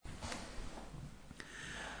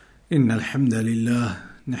إن الحمد لله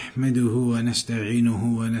نحمده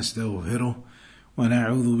ونستعينه ونستغفره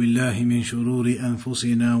ونعوذ بالله من شرور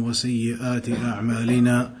أنفسنا وسيئات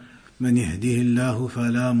أعمالنا من يهده الله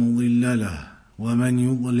فلا مضل له ومن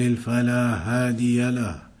يضلل فلا هادي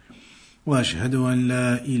له وأشهد أن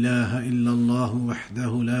لا إله إلا الله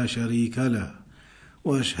وحده لا شريك له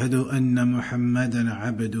وأشهد أن محمدا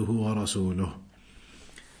عبده ورسوله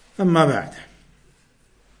أما بعد.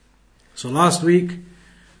 So last week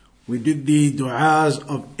we did the du'as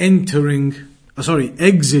of exiting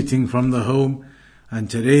from the home, and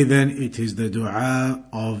today then it is the du'a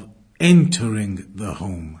of entering the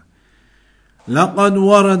home. لقد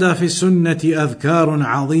ورد في السنة أذكار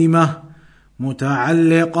عظيمة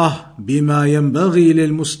متعلقة بما ينبغي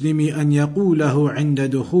للمسلم أن يقوله عند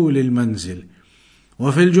دخول المنزل،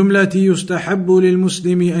 وفي الجملة يستحب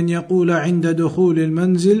للمسلم أن يقول عند دخول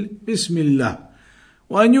المنزل بسم الله،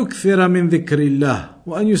 وأن يكثر من ذكر الله،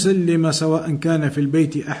 وأن يسلم سواء كان في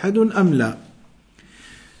البيت أحد أم لا.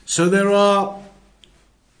 So there are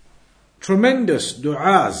tremendous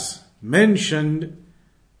du'as mentioned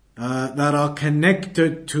that are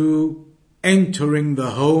connected to entering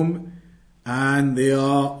the home, and they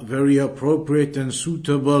are very appropriate and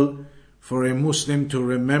suitable for a Muslim to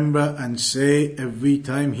remember and say every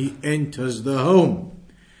time he enters the home.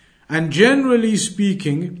 And generally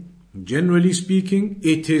speaking,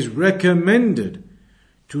 it is recommended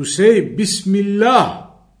to say Bismillah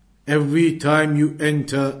every time you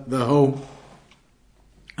enter the home,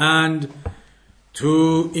 and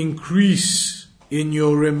to increase in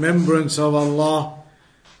your remembrance of Allah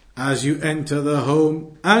as you enter the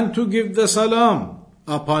home, and to give the salam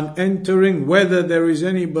upon entering, whether there is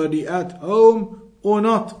anybody at home or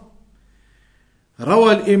not.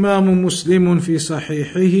 روى الإمام مسلم في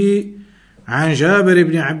صحيحه عن جابر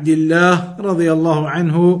بن عبد الله رضي الله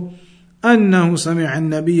عنه أنه سمع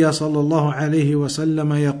النبي صلى الله عليه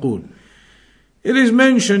وسلم يقول. It is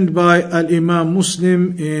mentioned by Al-Imam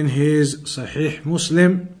Muslim in his Sahih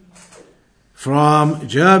Muslim from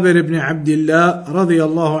Jabir ibn Abdullah رضي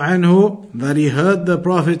الله عنه that he heard the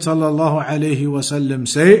Prophet صلى الله عليه وسلم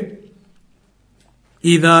say,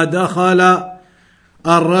 إذا دخل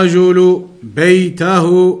الرجل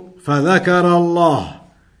بيته فذكر الله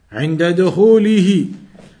عند دخوله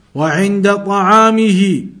وعند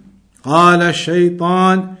طعامه قال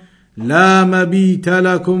الشيطان لا مبيت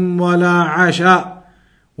لكم ولا عشاء،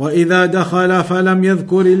 وإذا دخل فلم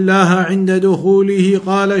يذكر الله عند دخوله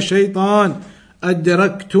قال الشيطان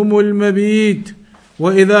أدركتم المبيت،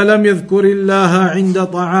 وإذا لم يذكر الله عند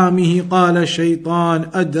طعامه قال الشيطان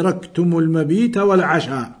أدركتم المبيت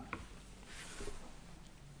والعشاء.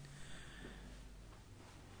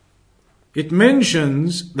 It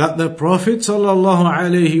mentions that the Prophet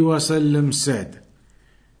ﷺ said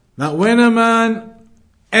that when a man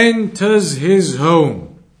enters his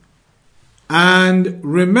home and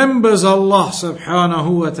remembers Allah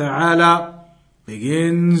subhanahu wa ta'ala,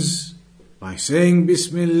 begins by saying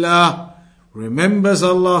Bismillah, remembers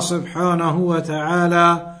Allah subhanahu wa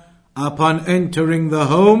ta'ala upon entering the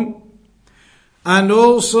home, and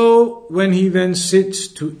also when he then sits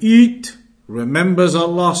to eat, remembers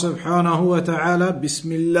Allah subhanahu wa ta'ala,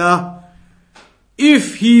 Bismillah.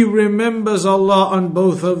 If he remembers Allah on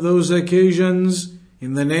both of those occasions,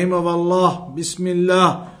 in the name of Allah,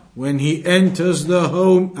 Bismillah, when he enters the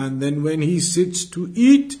home and then when he sits to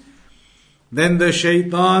eat, then the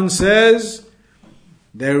shaitan says,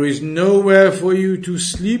 there is nowhere for you to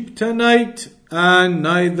sleep tonight, and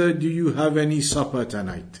neither do you have any supper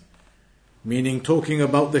tonight. Meaning talking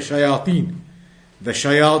about the shayateen. The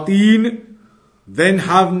shayateen then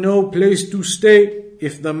have no place to stay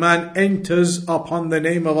if the man enters upon the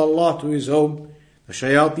name of Allah to his home. The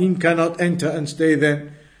shayateen cannot enter and stay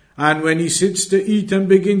then. And when he sits to eat and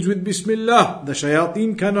begins with Bismillah, the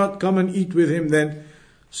shayateen cannot come and eat with him then.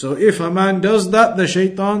 So if a man does that, the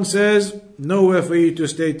shaitan says, nowhere for you to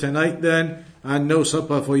stay tonight then, and no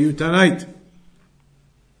supper for you tonight.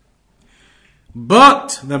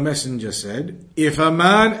 But, the messenger said, if a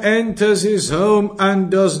man enters his home and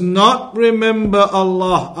does not remember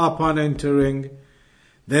Allah upon entering,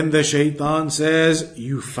 then the shaitan says,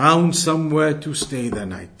 you found somewhere to stay the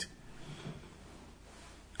night.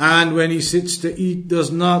 And when he sits to eat,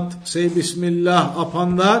 does not say Bismillah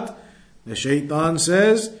upon that, the shaitan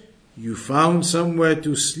says, you found somewhere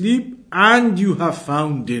to sleep and you have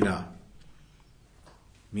found dinner.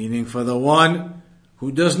 Meaning for the one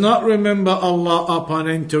who does not remember Allah upon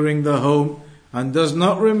entering the home and does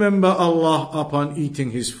not remember Allah upon eating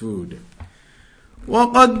his food.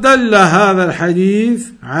 وقد دل هذا الحديث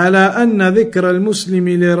على أن ذكر المسلم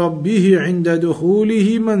لربه عند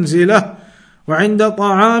دخوله منزله وعند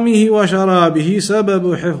طعامه وشرابه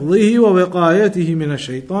سبب حفظه ووقايته من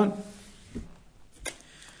الشيطان.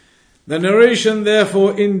 The narration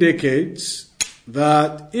therefore indicates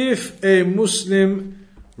that if a Muslim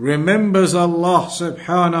remembers Allah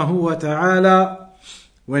subhanahu wa ta'ala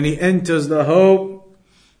when he enters the home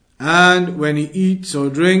and when he eats or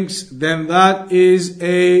drinks, then that is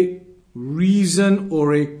a reason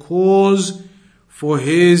or a cause for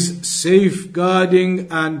his safeguarding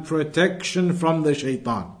and protection from the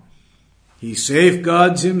shaitan. He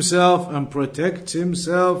safeguards himself and protects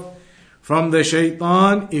himself from the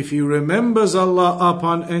shaitan if he remembers Allah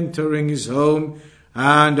upon entering his home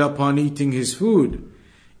and upon eating his food.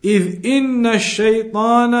 إذ إن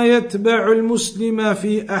الشيطان يتبع المسلم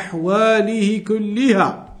في أحواله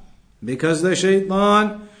كلها, because the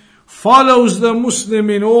shaitan follows the Muslim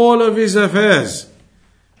in all of his affairs.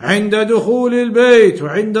 عند دخول البيت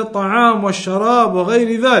وعند الطعام والشراب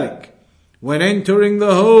وغير ذلك, when entering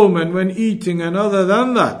the home and when eating and other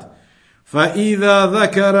than that. فإذا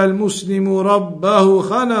ذكر المسلم ربه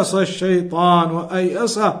خنص الشيطان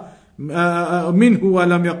وأيأس منه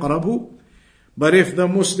ولم يقربه. But if the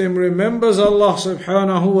Muslim remembers Allah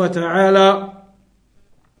subhanahu wa ta'ala,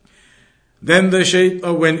 then the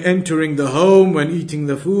shaitan, when entering the home, when eating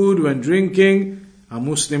the food, when drinking, a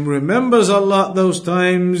Muslim remembers Allah at those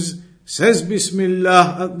times, says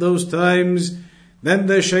Bismillah at those times, then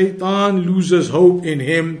the shaitan loses hope in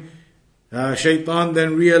him. Shaitan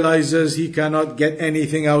then realizes he cannot get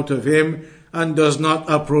anything out of him and does not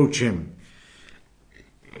approach him.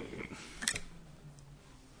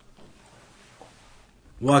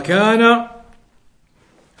 وكان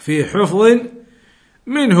في حفظ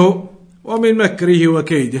منه ومن مكره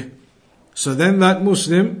وكيده. So then that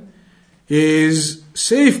Muslim is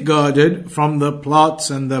safeguarded from the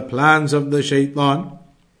plots and the plans of the shaitan.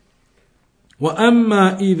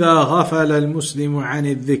 وأما إذا غفل المسلم عن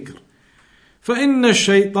الذكر فإن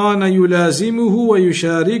الشيطان يلازمه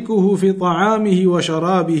ويشاركه في طعامه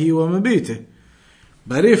وشرابه ومبيته.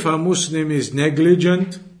 But if a Muslim is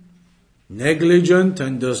negligent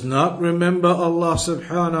and does not remember Allah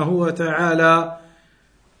subhanahu wa ta'ala,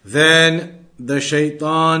 then the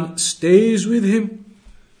shaitan stays with him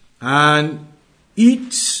and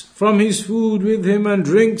eats from his food with him and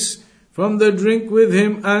drinks from the drink with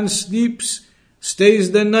him and sleeps,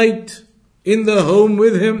 stays the night in the home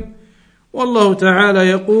with him. والله تعالى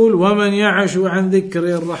يقول ومن يعش عن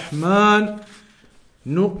ذكر الرحمن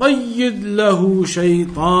نقيد له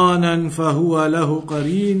شيطانا فهو له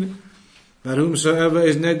قرين. That whomsoever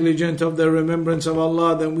is negligent of the remembrance of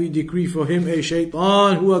Allah, then we decree for him a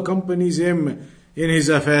shaitan who accompanies him in his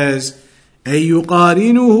affairs. أي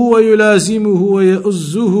يقارنه ويلازمه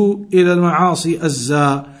ويؤزه إلى المعاصي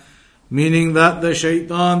أزا, meaning that the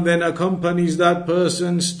shaitan then accompanies that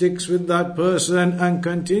person, sticks with that person and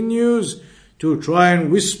continues to try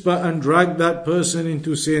and whisper and drag that person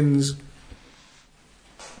into sins.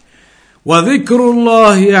 وذكر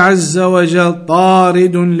الله عز وجل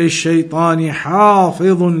طارد للشيطان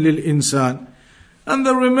حافظ للإنسان. And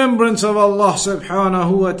the remembrance of Allah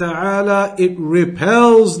subhanahu wa ta'ala, it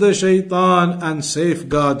repels the shaitan and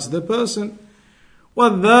safeguards the person.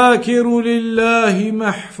 والذاكر لله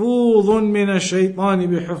محفوظ من الشيطان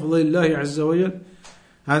بحفظ الله عز وجل.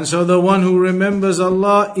 And so the one who remembers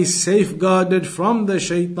Allah is safeguarded from the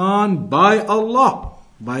shaitan by Allah,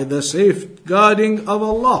 by the safeguarding of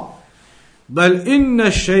Allah. بل إن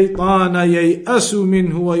الشيطان ييأس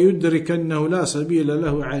منه ويدرك أنه لا سبيل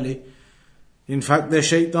له عليه. In fact, the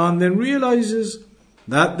shaitan then realizes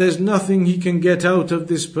that there's nothing he can get out of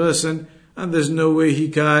this person and there's no way he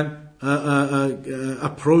can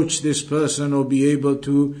approach this person or be able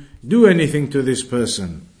to do anything to this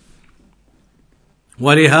person.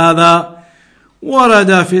 ولهذا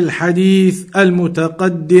ورد في الحديث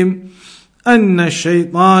المتقدم أن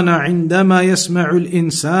الشيطان عندما يسمع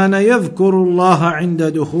الإنسان يذكر الله عند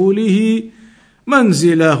دخوله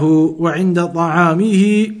منزله وعند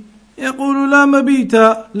طعامه يقول لا مبيت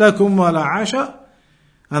لكم ولا عشاء.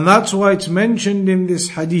 And that's why it's mentioned in this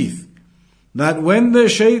hadith that when the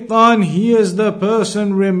shaitan hears the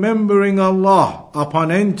person remembering Allah upon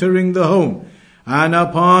entering the home and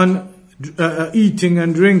upon eating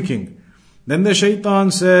and drinking, then the shaitan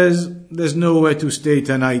says there's nowhere to stay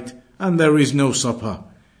tonight and there is no supper.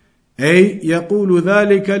 أي يقول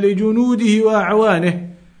ذلك لجنوده وأعوانه,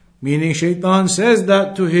 meaning shaitan says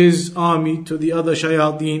that to his army, to the other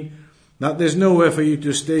shayateen, that there's nowhere for you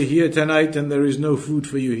to stay here tonight and there is no food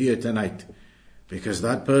for you here tonight. Because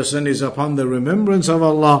that person is upon the remembrance of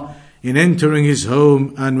Allah in entering his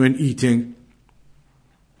home and when eating.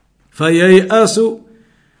 فَيَيْأَسُ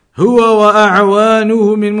هو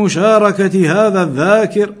وأعوانه من مشاركة هذا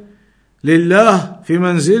الذاكر لله في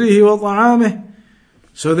منزله وطعامه.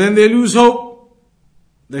 So then they lose hope.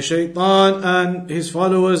 The shaitan and his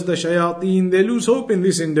followers, the shayateen, they lose hope in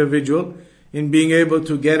this individual, in being able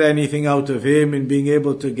to get anything out of him, in being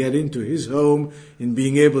able to get into his home, in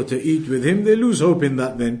being able to eat with him. They lose hope in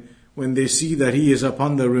that then, when they see that he is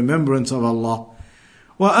upon the remembrance of Allah.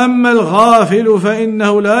 وأما الغافل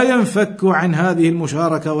فإنه لا ينفك عن هذه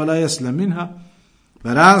المشاركة ولا يسلم منها.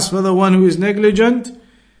 But as for the one who is negligent,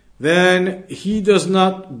 then he does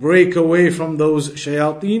not break away from those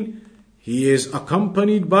shayateen. He is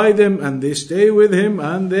accompanied by them and they stay with him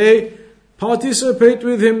and they participate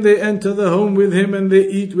with him. They enter the home with him and they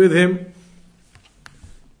eat with him.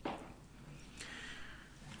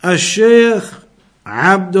 الشيخ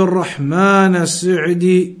عبد الرحمن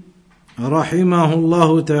السعدي رحمه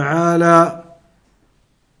الله تعالى,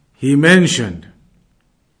 he mentioned,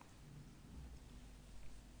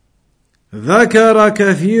 ذكر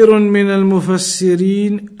كثير من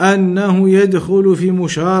المفسرين أنه يدخل في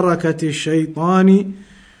مشاركة الشيطان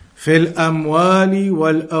في الأموال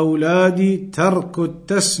والأولاد ترك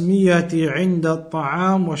التسمية عند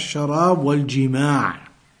الطعام والشراب والجماع،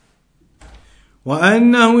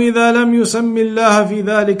 وأنه إذا لم يسم الله في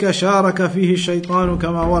ذلك شارك فيه الشيطان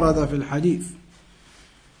كما ورد في الحديث.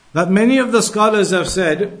 That many of the scholars have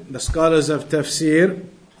said, the scholars of tafsir,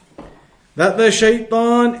 that the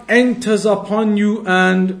shaitan enters upon you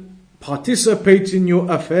and participates in your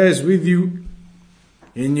affairs with you,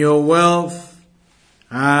 in your wealth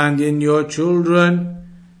and in your children.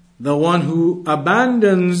 The one who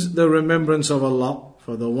abandons the remembrance of Allah,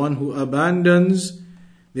 for the one who abandons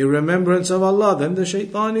the remembrance of Allah, then the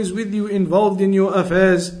shaitan is with you, involved in your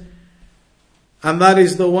affairs. And that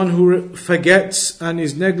is the one who forgets and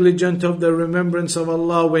is negligent of the remembrance of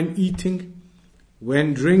Allah when eating,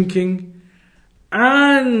 when drinking,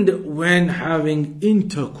 and when having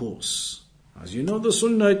intercourse. As you know, the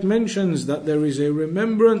Sunnah, it mentions that there is a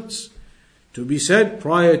remembrance to be said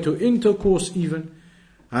prior to intercourse even.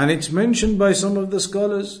 And it's mentioned by some of the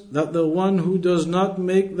scholars that the one who does not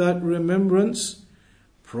make that remembrance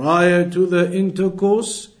prior to the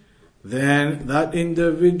intercourse, then that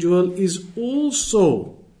individual is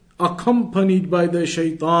also accompanied by the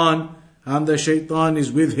shaitan, and the shaitan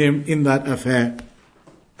is with him in that affair.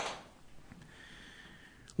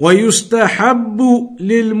 وَيُسْتَحَبُّ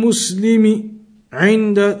لِلْمُسْلِمِ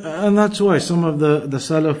عِنْدَ. And that's why some of the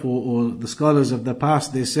Salaf or the scholars of the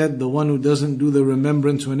past, they said the one who doesn't do the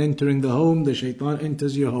remembrance when entering the home, the shaitan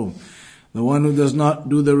enters your home. The one who does not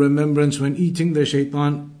do the remembrance when eating, the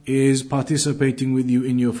shaitan is participating with you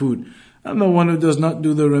in your food. And the one who does not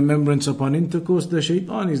do the remembrance upon intercourse, the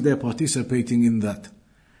shaitan is there participating in that.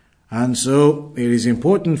 And so it is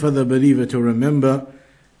important for the believer to remember,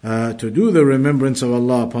 to do the remembrance of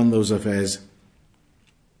Allah upon those affairs.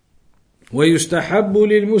 وَيُسْتَحَبُّ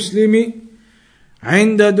لِلْمُسْلِمِ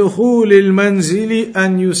عند دخول المنزل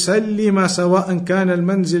أن يسلم سواء كان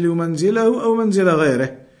المنزل منزله أو منزل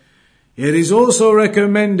غيره. It is also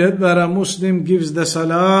recommended that a Muslim gives the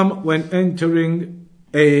salam when entering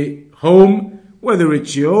a home, whether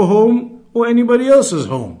it's your home or anybody else's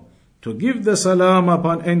home. To give the salam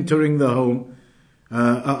upon entering the home,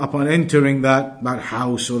 upon entering that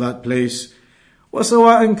house or that place.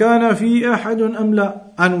 وَسَوَاءً كَانَ فِي أَحَدٌ أَمْ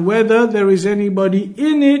لَا. And whether there is anybody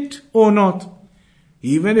in it or not.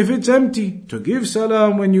 Even if it's empty, to give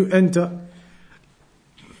salam when you enter.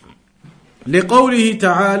 لِقَوْلِهِ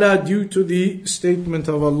تَعَالَى, due to the statement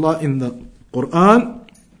of Allah in the Quran,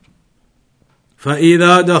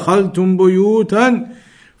 فَإِذَا دَخَلْتُمْ بُيُوتًا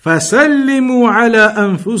فَسَلِّمُوا عَلَىٰ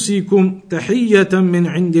أَنفُسِكُمْ تَحِيَّةً مِّنْ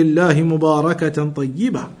عِنْدِ اللَّهِ مُبَارَكَةً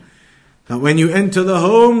طَيِّبَةً. That when you enter the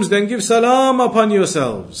homes, then give salam upon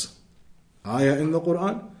yourselves. Ayah in the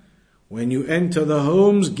Quran. When you enter the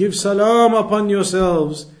homes, give salam upon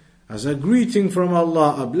yourselves as a greeting from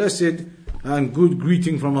Allah, a blessed and good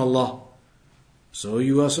greeting from Allah. So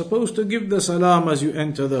you are supposed to give the salam as you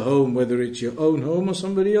enter the home, whether it's your own home or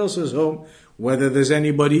somebody else's home, whether there's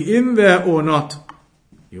anybody in there or not.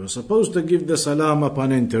 You are supposed to give the salam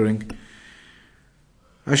upon entering.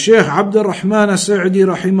 Shaykh Abdul Rahman al-Sa'di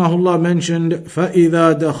rahimahullah mentioned,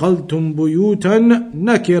 فَإِذَا دَخَلْتُمْ بُيُوتًا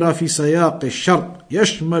نَكِرَ فِي سَيَاقِ الشَّرْطِ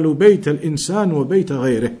يَشْمَلُ بَيْتَ الْإِنسَانِ وَبَيْتَ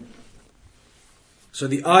غَيْرِهِ. So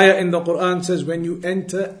the ayah in the Quran says when you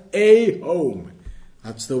enter a home.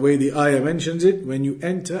 That's the way the ayah mentions it, when you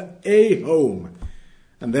enter a home.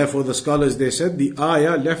 And therefore the scholars, they said the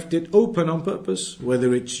ayah left it open on purpose.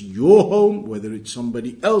 Whether it's your home, whether it's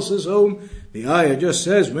somebody else's home, the ayah just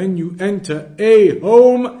says when you enter a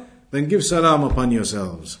home, then give salam upon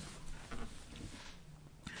yourselves.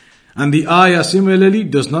 And the ayah similarly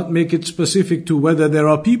does not make it specific to whether there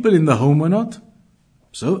are people in the home or not.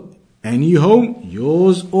 So, any home,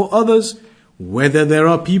 yours or others, whether there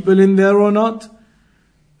are people in there or not,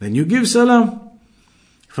 then you give salam.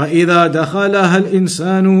 فَإِذَا دَخَلَهَا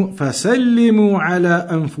الْإِنسَانُ فَسَلِّمُوا عَلَىٰ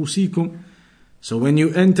أَنفُسِكُمْ. So when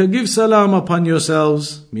you enter, give salam upon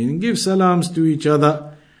yourselves, meaning give salams to each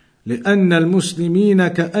other. لِأَنَّ الْمُسْلِمِينَ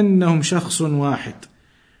كَأَنَّهُمْ شَخْصٌ وَاحِدٌ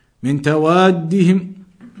مِنْ تَوَادِّهِمْ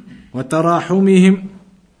وتراحمهم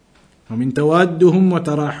ومن توادهم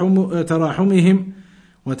وتراحمهم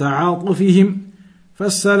وتعاطفهم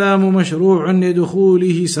فالسلام مشروع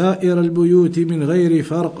لدخوله سائر البيوت من غير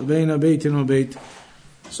فرق بين بيت وبيت.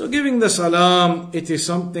 So giving the salam, it is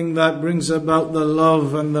something that brings about the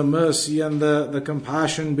love and the mercy and the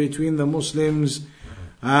compassion between the Muslims,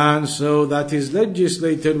 and so that is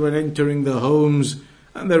legislated when entering the homes,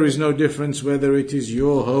 and there is no difference whether it is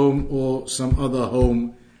your home or some other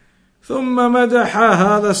home. ثم مدح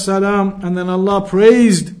هذا السلام, and then Allah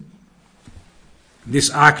praised this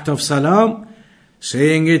act of salam,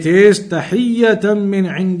 saying it is تحية من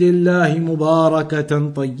عند الله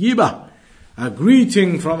مباركة طيبة, a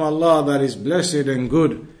greeting from Allah that is blessed and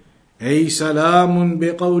good. أي سلام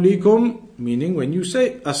بقولكم, meaning when you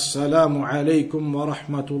say السلام عليكم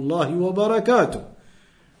ورحمة الله وبركاته,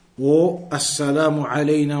 or السلام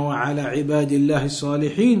علينا وعلى عباد الله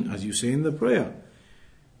الصالحين, as you say in the prayer.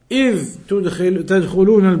 إذ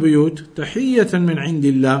تدخلون البيوت تحية من عند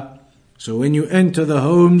الله. So when you enter the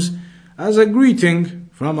homes, as a greeting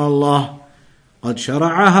from Allah, قد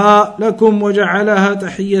شرعها لكم وجعلها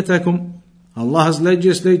تحيتكم. Allah has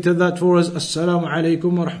legislated that for us. Assalamu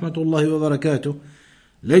alaikum wa rahmatullahi wa barakatuh.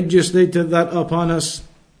 Legislated that upon us.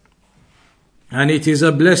 And it is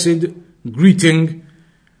a blessed greeting.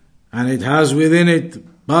 And it has within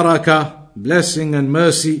it barakah, blessing and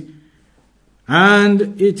mercy.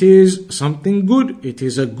 And it is something good. It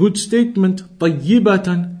is a good statement.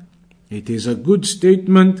 طيبة. It is a good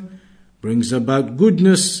statement. Brings about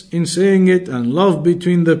goodness in saying it and love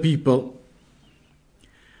between the people.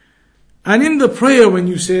 And in the prayer, when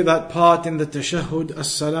you say that part in the tashahhud,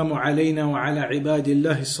 Assalamu alayna wa ala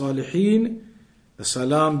ibadillahi salihin, the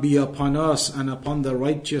salam be upon us and upon the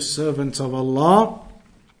righteous servants of Allah.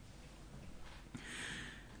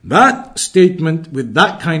 That statement with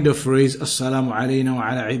that kind of phrase, Assalamu alayna wa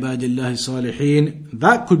ala ibadillahi salihin,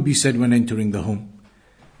 that could be said when entering the home.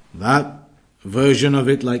 That version of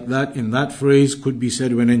it like that, in that phrase, could be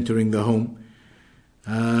said when entering the home.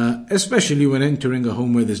 Especially when entering a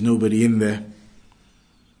home where there's nobody in there.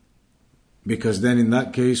 Because then in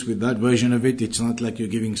that case, with that version of it, it's not like you're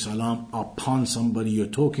giving salam upon somebody you're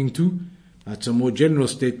talking to. That's a more general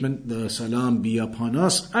statement. The salam be upon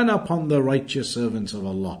us and upon the righteous servants of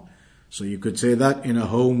Allah. So you could say that in a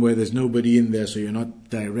home where there's nobody in there, so you're not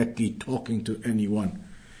directly talking to anyone.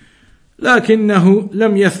 لكنه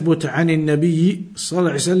لم يثبت عن النبي صلى الله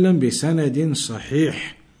عليه وسلم بسند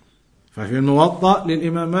صحيح. ففي الموطأ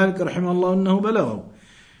للإمام مالك رحمه الله أنه بلغه.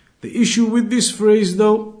 The issue with this phrase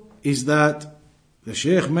though is that the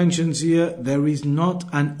Shaykh mentions here there is not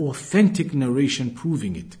an authentic narration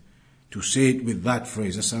proving it. To say it with that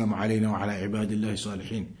phrase, Assalamu alayna wa ala ibadillahi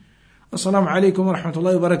salihin. Assalamu alaykum wa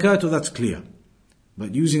rahmatullahi wa barakatuh, that's clear.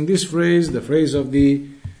 But using this phrase, the phrase of the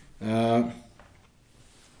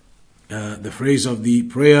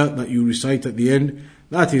prayer that you recite at the end,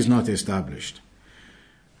 that is not established.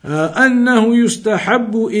 أنه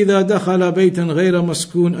يستحب إذا دخل بيتا غير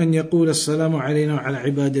مسكون أن يقول السلام علينا وعلى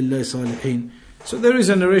عباد الله الصالحين. So there is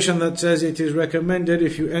a narration that says it is recommended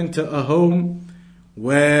if you enter a home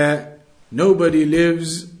where nobody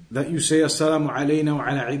lives that you say Assalamu alayna wa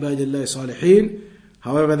ala ibadillahi salihin.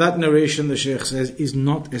 However, that narration, the Shaykh says, is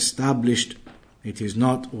not established. It is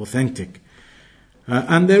not authentic.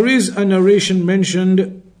 And there is a narration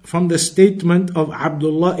mentioned from the statement of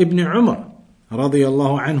Abdullah ibn Umar رضي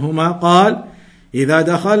الله عنهما قال إذا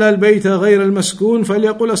دخل البيت غير المسكون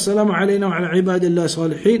فليقل السلام علينا وعلى عباد الله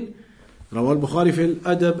الصالحين. رواه البخاري في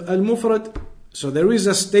الأدب المفرد. So there is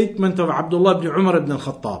a statement of Abdullah ibn Umar ibn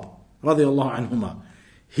al-Khattab رضي الله عنهما.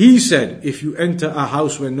 He said, if you enter a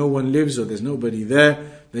house where no one lives or there's nobody there,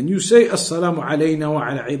 then you say Assalamu alayna wa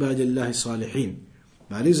ala ibadillahi salihin.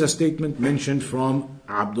 That is a statement mentioned from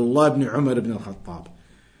Abdullah ibn Umar ibn al-Khattab.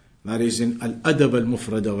 That is in Al-Adab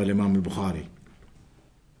al-Mufrad of Imam al-Bukhari.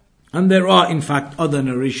 And there are in fact other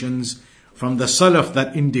narrations from the Salaf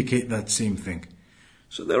that indicate that same thing.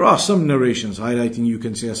 So there are some narrations highlighting you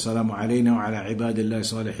can say Assalamu alayna wa ala ibadillahi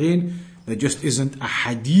salihin. There just isn't a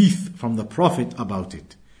hadith from the Prophet about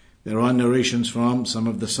it. There are narrations from some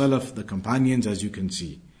of the Salaf, the companions, as you can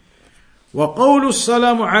see. وقول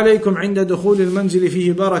السلام عليكم عند دخول المنزل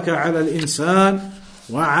فيه بركة على الإنسان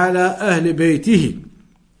وعلى أهل بيته.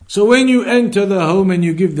 So when you enter the home and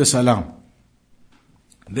you give the salam,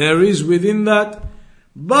 there is within that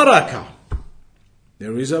barakah.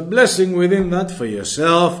 There is a blessing within that for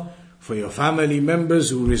yourself, for your family members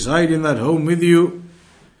who reside in that home with you.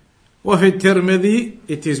 وفي الترمذي,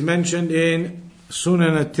 it is mentioned in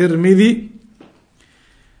Sunan al-Tirmidhi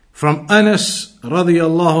from Anas رضي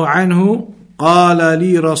الله عنه, قال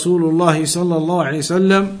لي رسول الله صلى الله عليه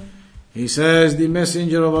وسلم, he says, the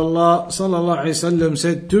messenger of Allah صلى الله عليه وسلم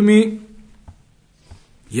said to me,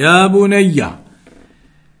 يا بني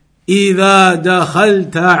إذا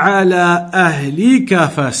دخلت على أهلك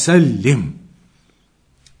فسلم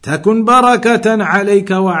تكن بركة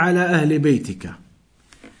عليك وعلى أهل بيتك.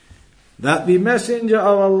 That the messenger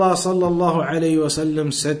of Allah sallallahu alayhi wa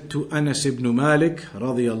sallam said to Anas ibn Malik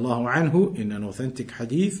radiyallahu anhu in an authentic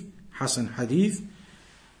hadith, Hasan hadith,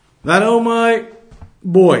 that, oh my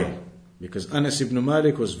boy, because Anas ibn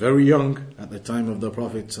Malik was very young at the time of the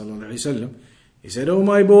Prophet sallallahu alayhi wa sallam, he said, oh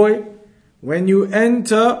my boy, when you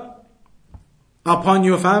enter upon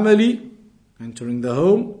your family, entering the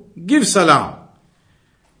home, give salam,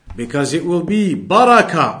 because it will be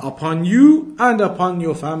barakah upon you and upon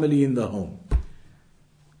your family in the home.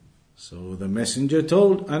 So the messenger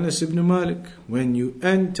told Anas ibn Malik, when you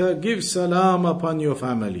enter, give salam upon your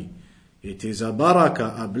family. It is a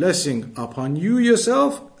barakah, a blessing upon you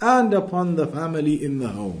yourself and upon the family in the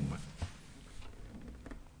home.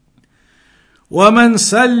 ومن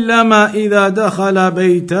سلم إذا دخل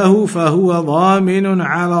بيته فهو ضامن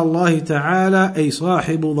على الله تعالى أي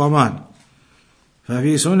صاحب ضمان.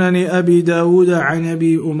 ففي سنن أبي داود عن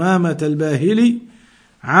أبي أمامة الباهلي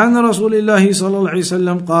عن رسول الله صلى الله عليه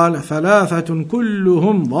وسلم قال ثلاثة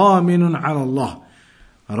كلهم ضامن على الله.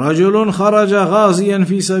 رجل خرج غازيا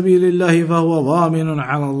في سبيل الله فهو ضامن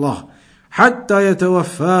على الله حتى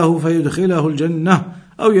يتوفاه فيدخله الجنة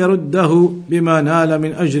أو يرده بما نال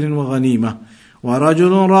من أجر وغنيمة.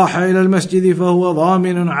 ورجل راح إلى المسجد فهو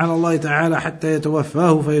ضامن على الله تعالى حتى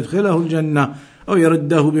يتوفاه فيدخله الجنة أو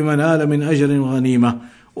يرده بما نال من أجر وغنيمة.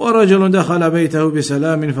 ورجل دخل بيته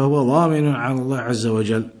بسلام فهو ضامن على الله عز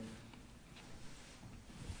وجل.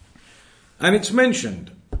 And it's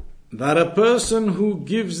mentioned that a person who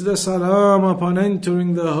gives the salam upon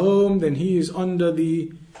entering the home, then he is under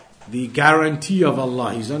the guarantee of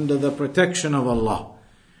Allah, he's under the protection of Allah.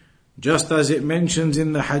 Just as it mentions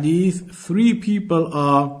in the hadith, three people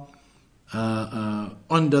are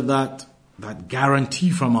under that guarantee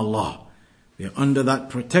from Allah. They're under that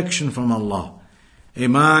protection from Allah. A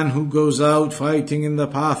man who goes out fighting in the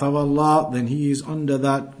path of Allah, then he is under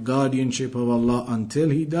that guardianship of Allah until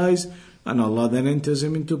he dies, and Allah then enters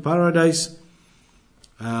him into paradise,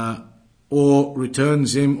 or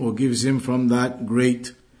returns him or gives him from that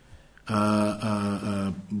great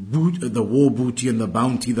the war booty and the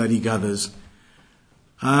bounty that he gathers.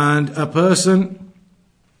 And a person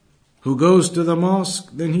who goes to the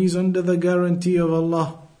mosque, then he's under the guarantee of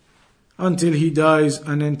Allah until he dies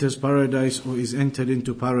and enters paradise or is entered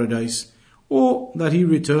into paradise, or that he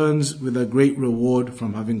returns with a great reward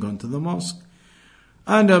from having gone to the mosque.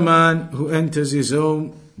 And a man who enters his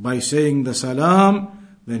home by saying the salam,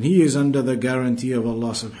 then he is under the guarantee of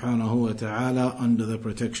Allah subhanahu wa ta'ala, under the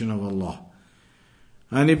protection of Allah.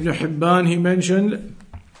 And Ibn Hibban, he mentioned,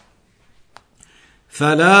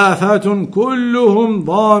 ثَلَاثَةٌ كُلُّهُمْ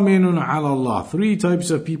ضَامِنٌ عَلَى اللَّهِ. Three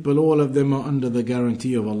types of people, all of them are under the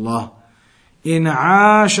guarantee of Allah. إِنْ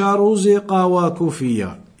عَاشَ رُزِقَ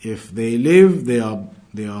وَكُفِيَ. If they live, they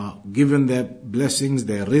are given their blessings,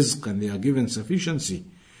 their rizq, and they are given sufficiency.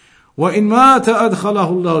 وَإِنْ مَاتَ أَدْخَلَهُ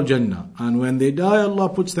اللَّهُ الْجَنَّةِ. And when they die, Allah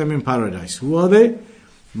puts them in paradise. Who are they?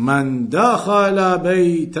 مَنْ دَخَلَ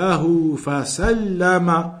بَيْتَهُ فَسَلَّمَ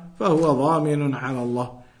فَهُوَ ضَامِنٌ عَلَى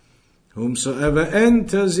اللَّهِ. Whomsoever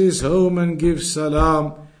enters his home and gives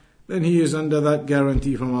salam, then he is under that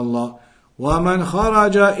guarantee from Allah. وَمَنْ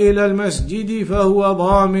خَرَجَ إِلَى الْمَسْجِدِ فَهُوَ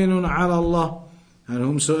ضَامِنٌ عَلَى اللَّهِ. And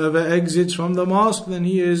whomsoever exits from the mosque, then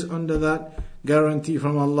he is under that guarantee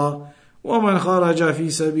from Allah. وَمَنْ خَرَجَ فِي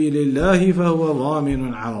سَبِيلِ اللَّهِ فَهُوَ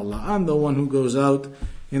ضَامِنٌ عَلَى اللَّهِ. And the one who goes out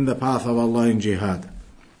in the path of Allah in jihad.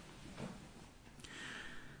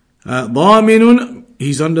 ضَامِنٌ,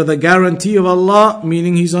 he's under the guarantee of Allah,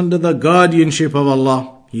 meaning he's under the guardianship of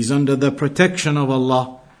Allah. He's under the protection of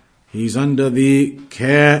Allah. He's under the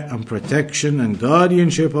care and protection and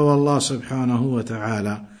guardianship of Allah subhanahu wa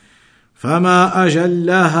ta'ala. فَمَا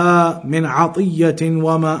أَجَلَّهَا مِنْ عَطِيَّةٍ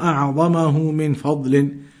وَمَا أَعْظَمَهُ مِنْ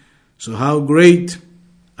فَضْلٍ. So how great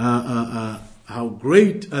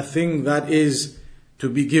a thing that is to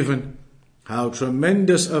be given, how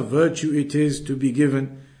tremendous a virtue it is to be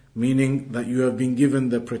given, meaning that you have been given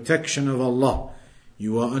the protection of Allah.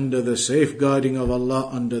 You are under the safeguarding of Allah,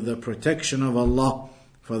 under the protection of Allah,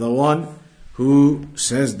 for the one who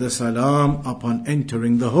says the salam upon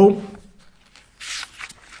entering the home.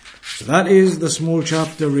 So that is the small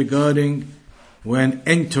chapter regarding when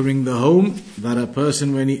entering the home, that a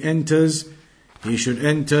person when he enters, he should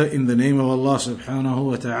enter in the name of Allah subhanahu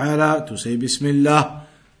wa ta'ala, to say Bismillah,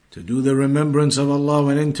 to do the remembrance of Allah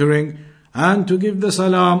when entering, and to give the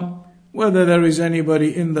salam, whether there is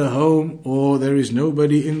anybody in the home or there is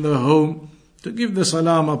nobody in the home, to give the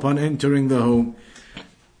salam upon entering the home.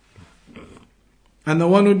 And the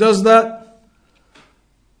one who does that,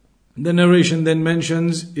 the narration then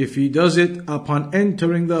mentions, if he does it upon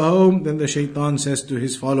entering the home, then the shaitan says to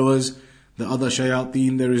his followers, the other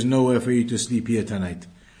shayateen, there is nowhere for you to sleep here tonight.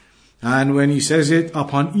 And when he says it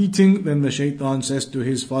upon eating, then the shaitan says to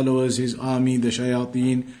his followers, his army, the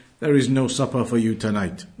shayateen, there is no supper for you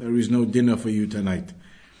tonight. There is no dinner for you tonight.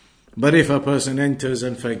 But if a person enters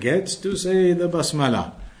and forgets to say the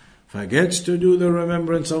basmalah, forgets to do the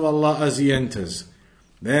remembrance of Allah as he enters,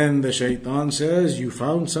 then the shaitan says, you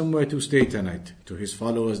found somewhere to stay tonight, to his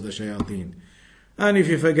followers, the shayateen. And if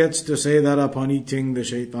he forgets to say that upon eating, the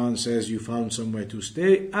shaitan says, you found somewhere to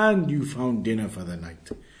stay and you found dinner for the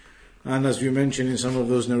night. And as we mentioned in some of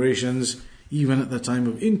those narrations, even at the time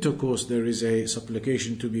of intercourse, there is a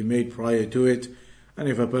supplication to be made prior to it. And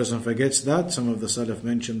if a person forgets that, some of the Salaf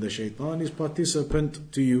mentioned the shaitan is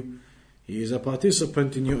participant to you. He is a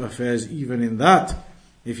participant in your affairs, even in that,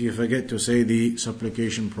 if you forget to say the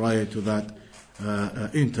supplication prior to that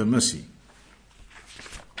intimacy.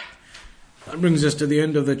 That brings us to the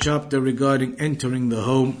end of the chapter regarding entering the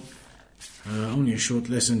home. Only a short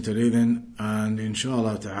lesson today then, and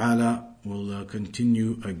inshallah ta'ala we'll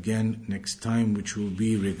continue again next time, which will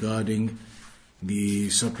be regarding the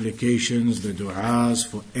supplications, the du'as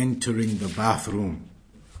for entering the bathroom.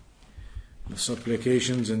 The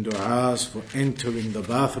supplications and du'as for entering the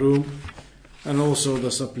bathroom, and also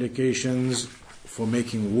the supplications for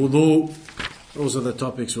making wudu. Those are the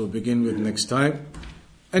topics we'll begin with next time.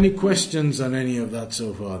 Any questions on any of that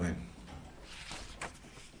so far then?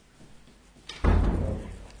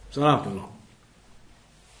 Salaam.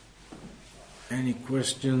 Any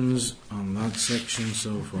questions on that section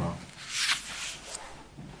so far?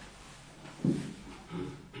 When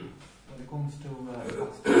it comes to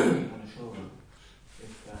fasting on a shoulder, if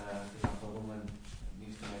for example a woman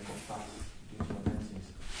needs to make a fast due to her menses,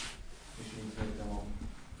 does she need to make them up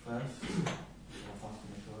first, or fast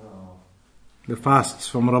on the shoulder, or? The fasts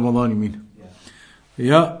from Ramadan, you mean? Yeah.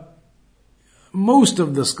 Yeah. Most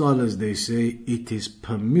of the scholars, they say it is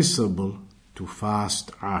permissible to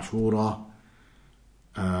fast Ashura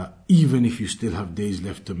even if you still have days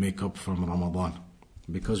left to make up from Ramadan.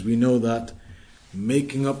 Because we know that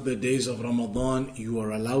making up the days of Ramadan, you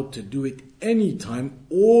are allowed to do it anytime,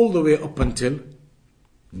 all the way up until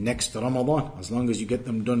next Ramadan. As long as you get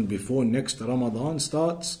them done before next Ramadan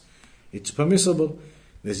starts, it's permissible.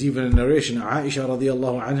 There's even a narration, Aisha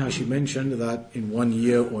radiallahu anha, she mentioned that in one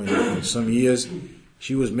year or in some years,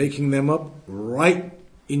 she was making them up right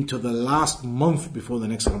into the last month before the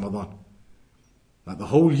next Ramadan. Like the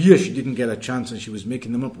whole year she didn't get a chance and she was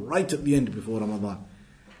making them up right at the end before Ramadan.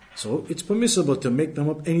 So it's permissible to make them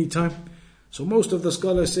up anytime. So most of the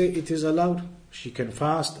scholars say it is allowed. She can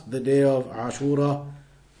fast the day of Ashura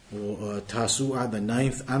or Tasu'ah, the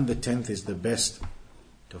 9th and the 10th is the best.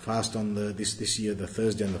 To fast on this year, the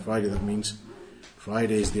Thursday and the Friday, that means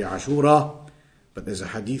Friday is the Ashura. But there's a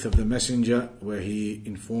hadith of the Messenger where he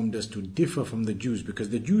informed us to differ from the Jews, because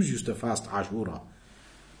the Jews used to fast Ashura.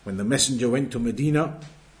 When the Messenger went to Medina,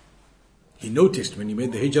 he noticed when he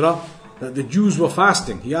made the hijrah that the Jews were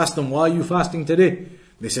fasting. He asked them, why are you fasting today?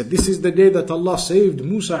 They said, this is the day that Allah saved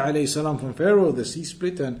Musa alayhi salam from Pharaoh. The sea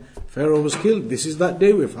split and Pharaoh was killed. This is that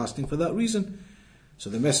day, we're fasting for that reason. So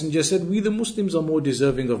the Messenger said, we the Muslims are more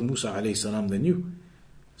deserving of Musa alayhi salam than you.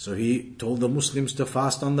 So he told the Muslims to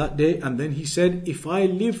fast on that day, and then he said, if I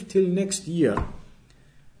live till next year,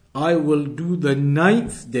 I will do the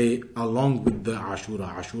 9th day along with the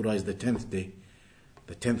Ashura. Ashura is the 10th day,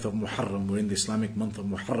 the 10th of Muharram. We're in the Islamic month of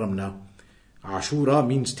Muharram now. Ashura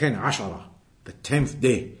means 10, Ashara, the 10th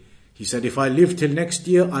day. He said, if I live till next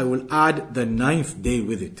year, I will add the 9th day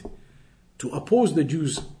with it, to oppose the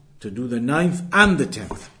Jews to do the 9th and the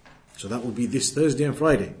 10th. So that will be this Thursday and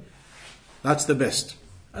Friday. That's the best.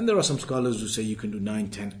 And there are some scholars who say you can do 9,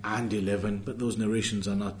 10 and 11, but those narrations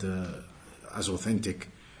are not as authentic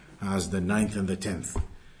as the 9th and the 10th.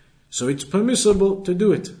 So it's permissible to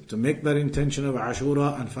do it, to make that intention of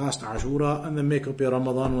Ashura and fast Ashura and then make up your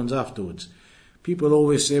Ramadan ones afterwards. People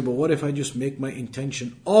always say, but what if I just make my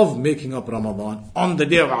intention of making up Ramadan on the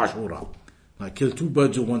day of Ashura? I kill two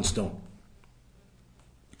birds with one stone.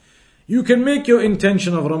 You can make your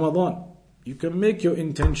intention of Ramadan. You can make your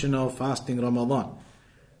intention of fasting Ramadan.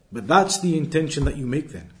 But that's the intention that you make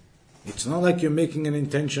then. It's not like you're making an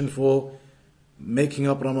intention for making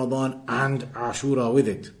up Ramadan and Ashura with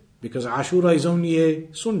it. Because Ashura is only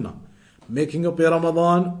a sunnah. Making up a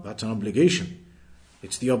Ramadan, that's an obligation.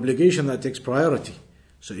 It's the obligation that takes priority.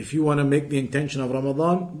 So if you want to make the intention of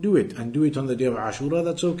Ramadan, do it. And do it on the day of Ashura,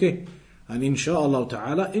 that's okay. And inshallah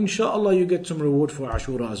ta'ala, inshallah you get some reward for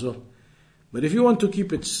Ashura as well. But if you want to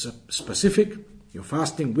keep it specific, you're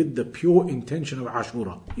fasting with the pure intention of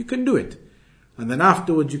Ashura, you can do it. And then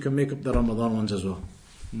afterwards you can make up the Ramadan ones as well.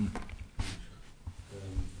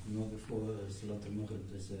 Before Salat al-Maghrib,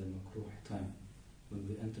 there's a makruh time. When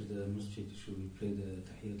we enter the masjid, should we pray the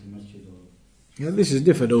Tahiyyat al-Masjid? Yeah, this is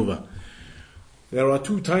differed over. There are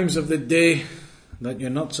 2 times of the day that you're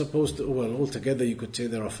not supposed to, well, altogether you could say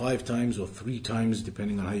there are 5 times or 3 times,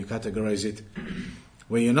 depending on how you categorize it,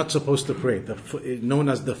 where you're not supposed to pray, known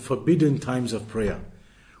as the forbidden times of prayer.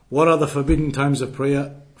 What are the forbidden times of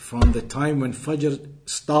prayer? From the time when Fajr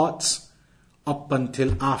starts up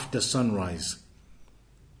until after sunrise.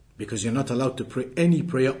 Because you're not allowed to pray any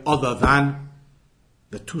prayer other than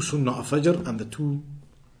the 2 sunnah of Fajr and the 2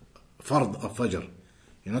 fard of Fajr.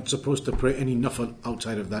 You're not supposed to pray any nafal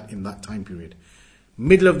outside of that in that time period.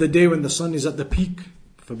 Middle of the day when the sun is at the peak,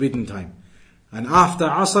 forbidden time. And after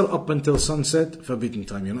Asr up until sunset, forbidden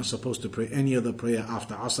time. You're not supposed to pray any other prayer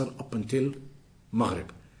after Asr up until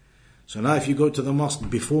Maghrib. So now if you go to the mosque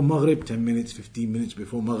before Maghrib, 10 minutes, 15 minutes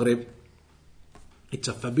before Maghrib, it's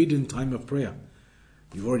a forbidden time of prayer.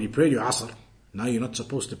 You've already prayed your Asr. Now you're not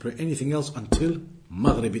supposed to pray anything else until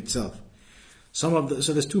Maghrib itself. So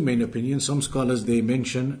there's 2 main opinions. Some scholars, they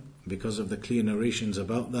mention, because of the clear narrations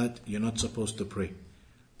about that, you're not supposed to pray.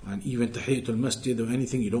 And even Tahiyyatul Masjid or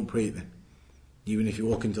anything, you don't pray it then. Even if you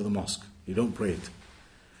walk into the mosque, you don't pray it.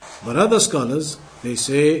 But other scholars, they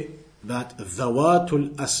say that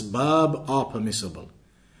Dhawatul Asbab are permissible.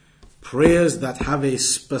 Prayers that have a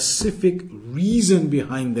specific reason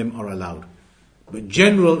behind them are allowed. But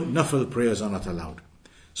general nafil prayers are not allowed.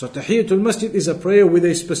 So Tahiyyatul Masjid is a prayer with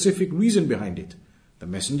a specific reason behind it. The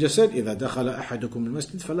Messenger said, إِذَا دَخَلَ أَحَدُكُمُ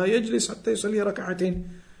الْمَسْجِدِ فَلَا يَجْلِسْ حَتَّى يُصَلِّيَ رَكَعَتَيْنِ.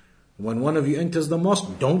 When one of you enters the mosque,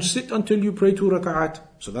 don't sit until you pray 2 raka'at.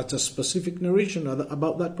 So that's a specific narration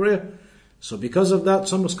about that prayer. So because of that,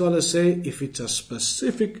 some scholars say, if it's a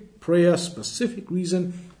specific prayer, specific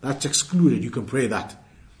reason, that's excluded. You can pray that.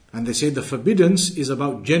 And they say the forbiddance is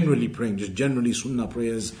about generally praying, just generally sunnah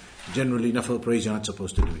prayers, generally nafil prayers, you're not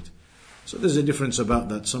supposed to do it. So there's a difference about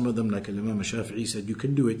that. Some of them, like Imam Shafi'i said, you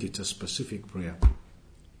can do it, it's a specific prayer.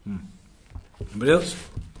 Anybody else?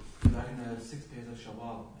 Regarding the 6 days of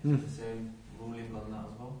Shawwal, is it the same ruling on that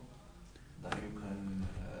as well? That you can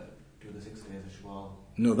do the 6 days of Shawwal?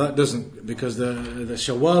 No, that doesn't, because the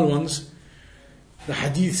Shawwal ones, the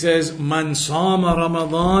hadith says, Man sama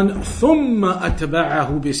Ramadan thumma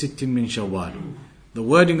atba'ahu bi sittin min Shawwal. The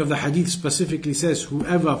wording of the hadith specifically says,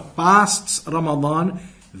 whoever fasts Ramadan,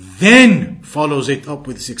 then follows it up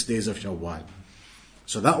with 6 days of Shawwal.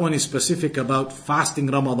 So that one is specific about fasting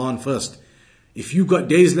Ramadan first. If you got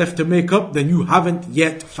days left to make up, then you haven't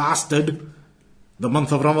yet fasted the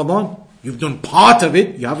month of Ramadan. You've done part of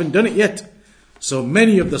it, you haven't done it yet. So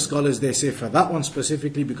many of the scholars, they say for that one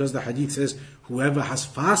specifically, because the hadith says, whoever has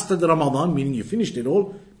fasted Ramadan, meaning you finished it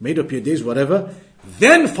all, made up your days, whatever,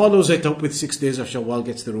 then follows it up with 6 days of Shawwal,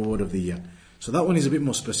 gets the reward of the year. So that one is a bit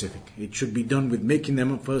more specific. It should be done with making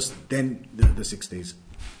them up first, then the 6 days.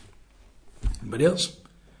 Anybody else?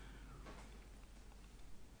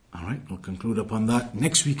 Alright, we'll conclude upon that.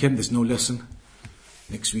 Next weekend there's no lesson.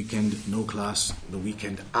 Next weekend, no class. The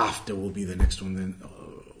weekend after will be the next one, then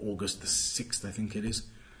August the 6th, I think it is.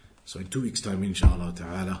 So in 2 weeks' time, inshallah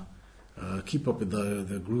ta'ala. Keep up with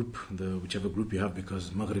the group, whichever group you have,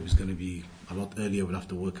 because Maghrib is going to be a lot earlier. We'll have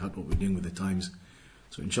to work out what we're doing with the times.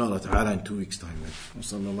 So inshallah ta'ala in 2 weeks' time. Wa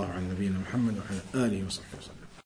sallallahu ala nabiyyina Muhammad wa ala alihi wa sahbihi wa sallam.